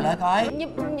cho mình sợ lên coi.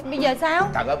 Bây giờ sao?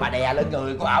 Trời ơi, bà đè lên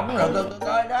người của ổng rồi tôi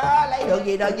coi đó, lấy được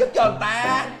gì đâu giúp cho người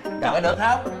ta. Trời ơi, được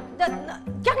không?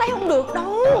 Chắc lấy không được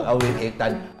đâu. Ôi thiệt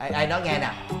tình. Ai nói nghe nè.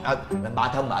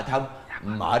 Mệt không?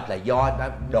 Mệt là do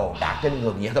đồ đạc trên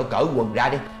người vậy thôi, cởi quần ra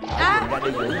đi. Ra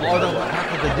đi giữ. Ôi đâu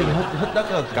tự nhiên hít đất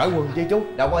cởi quần chi chú.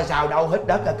 Đâu có sao đâu, hít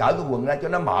đất cởi cái quần ra cho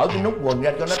nó mở cái nút quần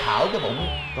ra cho nó thở cái bụng.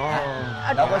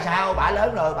 Đâu có sao, bả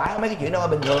lớn rồi, bả mấy cái chuyện đó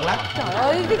bình thường lắm. Trời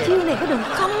ơi, cái chiêu này có được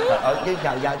không? Chứ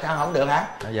giờ sao không được hả?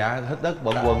 Dạ, hít đất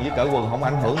bận quần với cởi quần không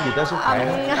ảnh hưởng gì tới sức khỏe.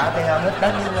 Đó thì hít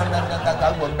đất nhưng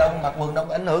cởi quần đâu, mặc quần đâu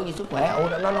có ảnh hưởng gì sức khỏe.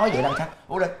 Ủa nó nói vậy làm sao?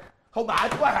 Ủa đây, không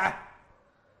mệt quá hả?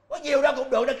 Có nhiều đó cũng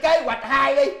được, là kế hoạch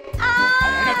 2 đi.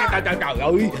 Trời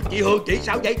ơi, chị Hương chỉ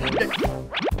sao vậy? Đi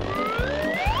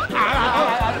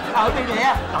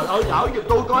nè. Trời ơi, đỡ giùm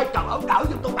tôi coi. Trời ơi, đỡ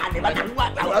giùm tôi, bà này bà nặng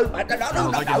quá. Trời ơi, bà đỡ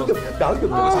giùm. Đỡ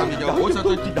giùm. Sao vậy? Ủa sao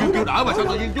tôi kêu đỡ mà sao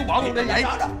tự nhiên chú bỏ luôn đây vậy?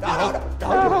 Đỡ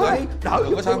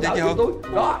có sao vậy chị Hương?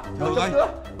 Đó, chưa?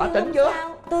 Bà tỉnh chưa?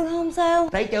 Tôi không sao.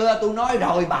 Thấy chưa, tôi nói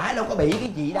rồi, bà đâu có bị cái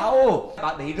gì đâu.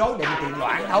 Bà bị rối định tiền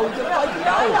loạn thôi chứ có gì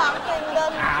đâu. Loạn tiền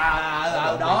đình.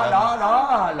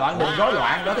 Đó, loạn định rối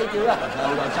loạn đó, thấy chưa?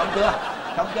 Rồi xong chưa?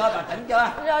 Xong chưa, bà tỉnh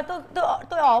chưa? Rồi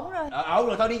tôi ổn rồi. Ổn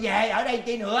rồi, thôi đi về, ở đây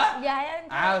chi nữa? Dạ em.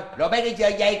 Rồi bé đi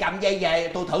chơi dây, cầm dây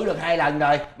về, tôi thử được 2 lần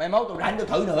rồi. Mai mốt tôi rảnh tôi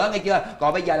thử nữa, nghe chưa?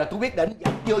 Còn bây giờ là tôi quyết định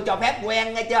chưa cho phép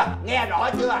quen, nghe chưa? Nghe rõ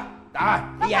chưa? Rồi,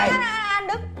 đi về. Anh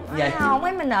Đức,